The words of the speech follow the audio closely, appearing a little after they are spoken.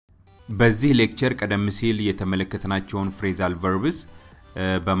በዚህ ሌክቸር ቀደም ሲል የተመለከትናቸውን phrasal verbs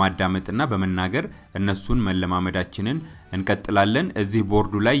በማዳመጥና በመናገር እነሱን መለማመዳችንን እንቀጥላለን እዚህ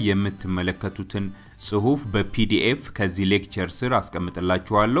ቦርዱ ላይ የምትመለከቱትን ጽሁፍ በፒዲኤፍ ከዚህ ሌክቸር ስር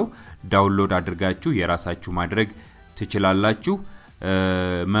አስቀምጥላችኋለሁ ዳውንሎድ አድርጋችሁ የራሳችሁ ማድረግ ትችላላችሁ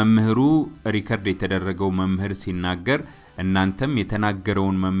መምህሩ ሪከርድ የተደረገው መምህር ሲናገር እናንተም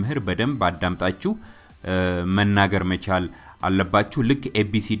የተናገረውን መምህር በደንብ አዳምጣችሁ መናገር መቻል አለባችሁ ልክ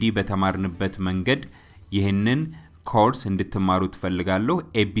ኤቢሲዲ በተማርንበት መንገድ ይሄንን ኮርስ እንድትማሩ ተፈልጋለሁ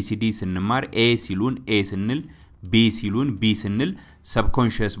ኤቢሲዲ ስንማር ኤ ሲሉን ኤ ስንል ቢ ሲሉን ቢ ስንል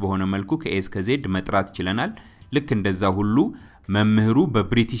ሰብኮንሺየስ በሆነ መልኩ ከኤስ ከዜድ መጥራት ይችላል ልክ እንደዛ ሁሉ መምህሩ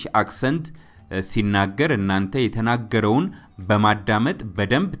በብሪቲሽ አክሰንት ሲናገር እናንተ የተናገረውን በማዳመጥ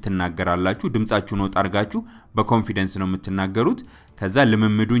በደንብ ትናገራላችሁ ድምጻችሁን ወጣርጋችሁ በኮንፊደንስ ነው የምትናገሩት ከዛ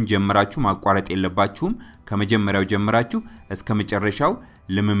ልምምዱን ጀምራችሁ ማቋረጥ የለባችሁም ከመጀመሪያው ጀምራችሁ እስከ መጨረሻው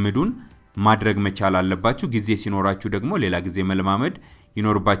ልምምዱን ማድረግ መቻል አለባችሁ ጊዜ ሲኖራችሁ ደግሞ ሌላ ጊዜ መለማመድ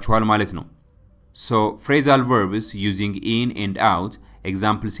ይኖርባችኋል ማለት ነው So phrasal verbs using in and out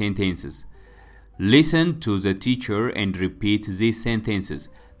example sentences Listen to the teacher and repeat these sentences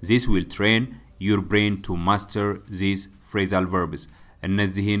This will train your brain to master these phrasal verbs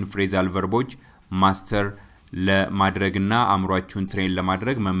እነዚህን phrasal verboች ማስተር ለማድረግና አምሯችሁን ትሬን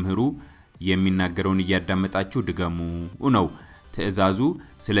ለማድረግ መምህሩ የሚናገረውን ያዳመጣችሁ ድገሙ ነው ትዕዛዙ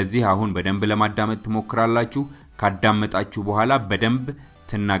ስለዚህ አሁን በደንብ ለማዳመጥ ትሞክራላችሁ ካዳመጣችሁ በኋላ በደንብ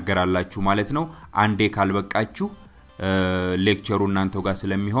ትናገራላችሁ ማለት ነው አንዴ ካልበቃችሁ ሌክቸሩ እናንተው ጋር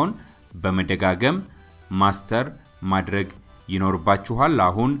ስለሚሆን በመደጋገም ማስተር ማድረግ ይኖርባችኋል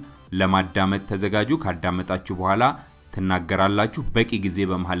አሁን ለማዳመጥ ተዘጋጁ ካዳመጣችሁ በኋላ ትናገራላችሁ በቂ ጊዜ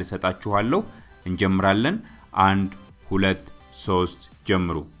በመሃል ሰጣችኋለሁ እንጀምራለን 1 2 3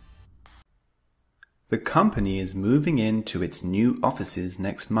 ጀምሩ The company is moving into its new offices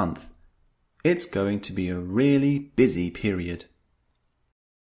next month. It's going to be a really busy period.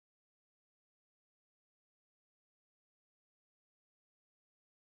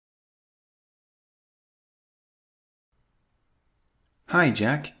 Hi,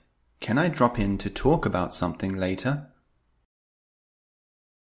 Jack. Can I drop in to talk about something later?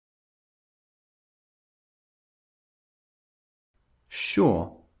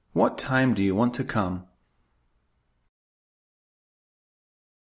 Sure. What time do you want to come?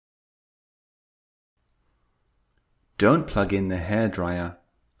 Don't plug in the hairdryer.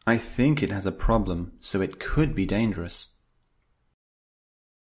 I think it has a problem, so it could be dangerous.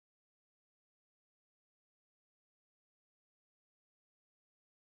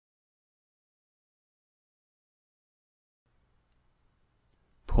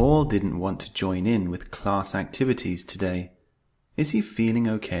 Paul didn't want to join in with class activities today. Is he feeling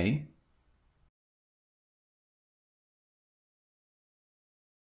okay?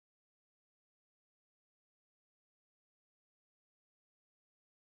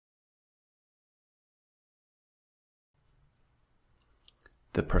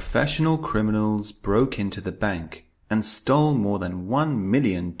 The professional criminals broke into the bank and stole more than $1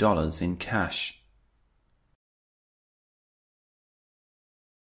 million in cash.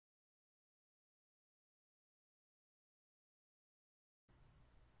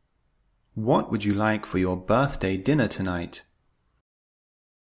 What would you like for your birthday dinner tonight?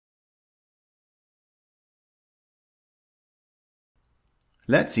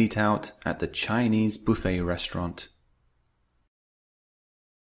 Let's eat out at the Chinese buffet restaurant.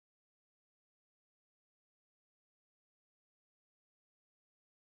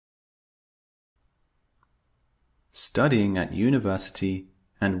 Studying at university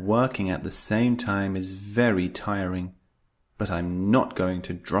and working at the same time is very tiring, but I'm not going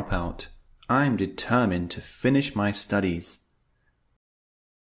to drop out. I'm determined to finish my studies.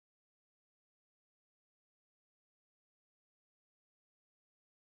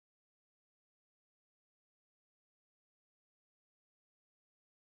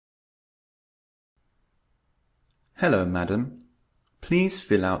 Hello, madam. Please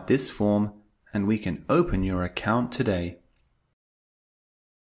fill out this form and we can open your account today.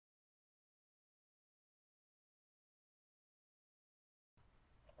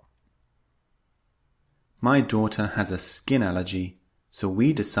 My daughter has a skin allergy, so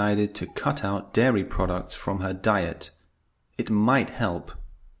we decided to cut out dairy products from her diet. It might help.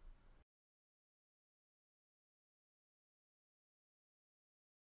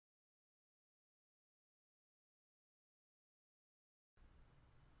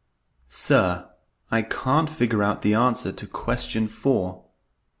 Sir, I can't figure out the answer to question 4.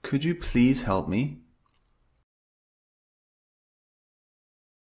 Could you please help me?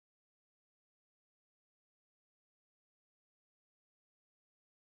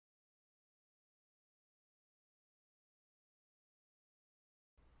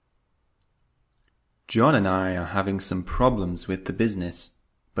 John and I are having some problems with the business,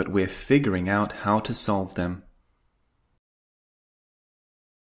 but we're figuring out how to solve them.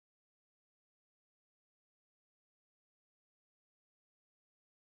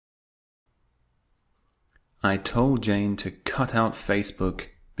 I told Jane to cut out Facebook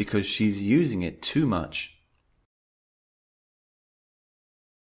because she's using it too much.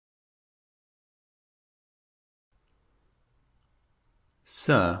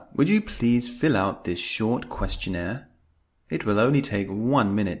 Sir, would you please fill out this short questionnaire? It will only take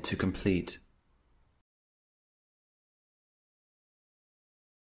 1 minute to complete.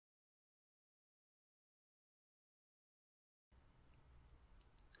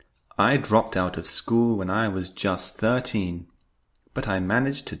 I dropped out of school when I was just 13, but I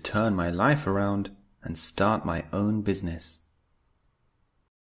managed to turn my life around and start my own business.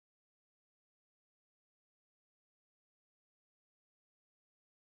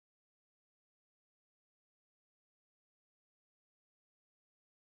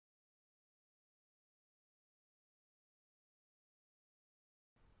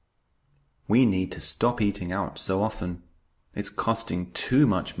 We need to stop eating out so often. It's costing too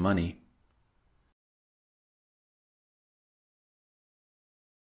much money.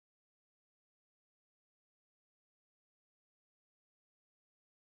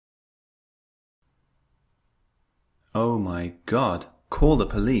 Oh my God, call the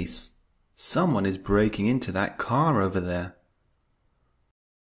police. Someone is breaking into that car over there.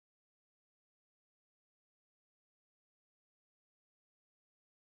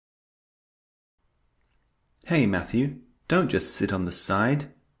 Hey Matthew, don't just sit on the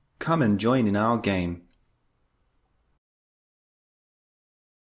side. Come and join in our game.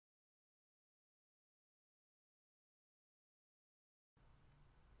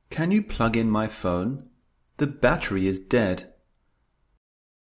 Can you plug in my phone? The battery is dead.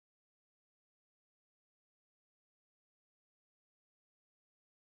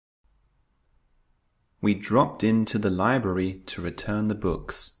 We dropped into the library to return the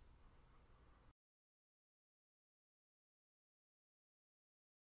books.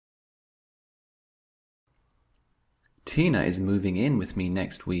 Tina is moving in with me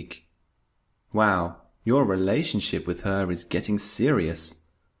next week. Wow, your relationship with her is getting serious.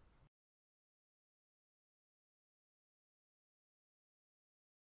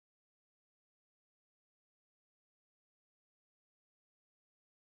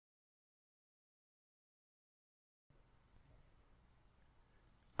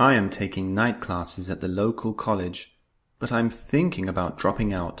 I am taking night classes at the local college, but I'm thinking about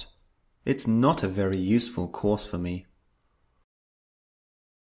dropping out. It's not a very useful course for me.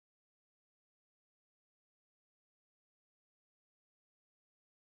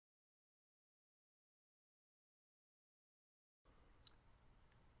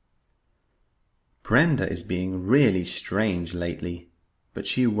 Brenda is being really strange lately, but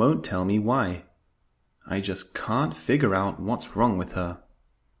she won't tell me why. I just can't figure out what's wrong with her.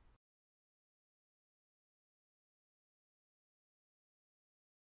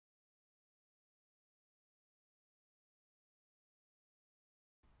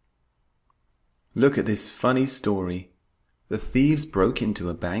 Look at this funny story. The thieves broke into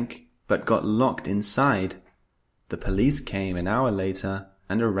a bank, but got locked inside. The police came an hour later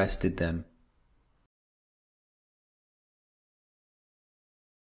and arrested them.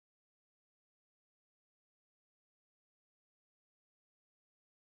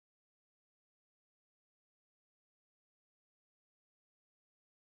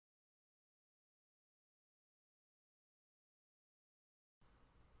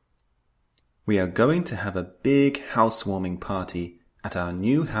 We are going to have a big housewarming party at our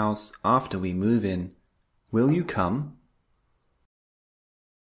new house after we move in. Will you come?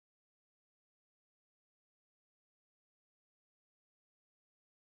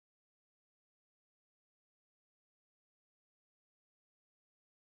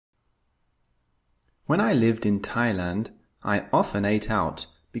 When I lived in Thailand, I often ate out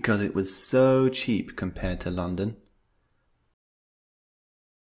because it was so cheap compared to London.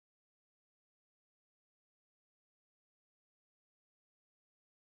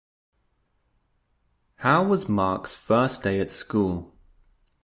 How was Mark's first day at school?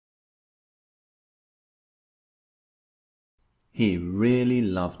 He really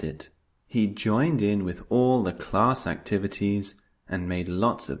loved it. He joined in with all the class activities and made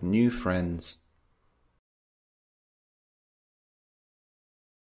lots of new friends.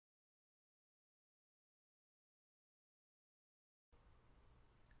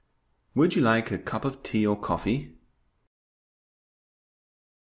 Would you like a cup of tea or coffee?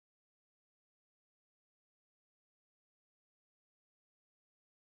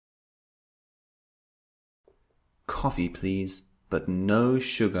 Coffee, please, but no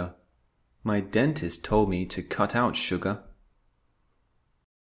sugar. My dentist told me to cut out sugar.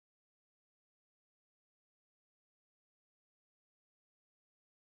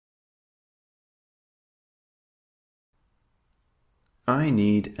 I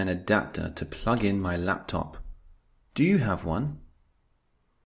need an adapter to plug in my laptop. Do you have one?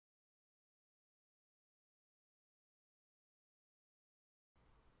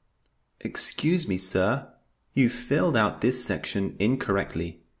 Excuse me, sir. You filled out this section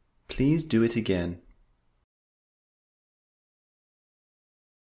incorrectly. Please do it again.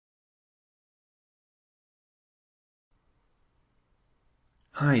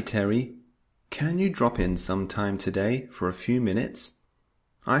 Hi, Terry. Can you drop in sometime today for a few minutes?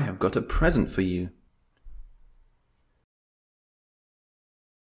 I have got a present for you.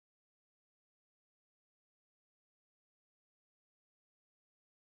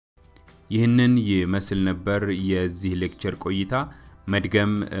 ይህንን ይመስል ነበር የዚህ ሌክቸር ቆይታ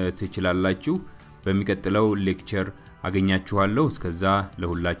መድገም ትችላላችሁ በሚቀጥለው ሌክቸር አገኛችኋለሁ እስከዛ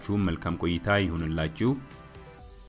ለሁላችሁም መልካም ቆይታ ይሁንላችሁ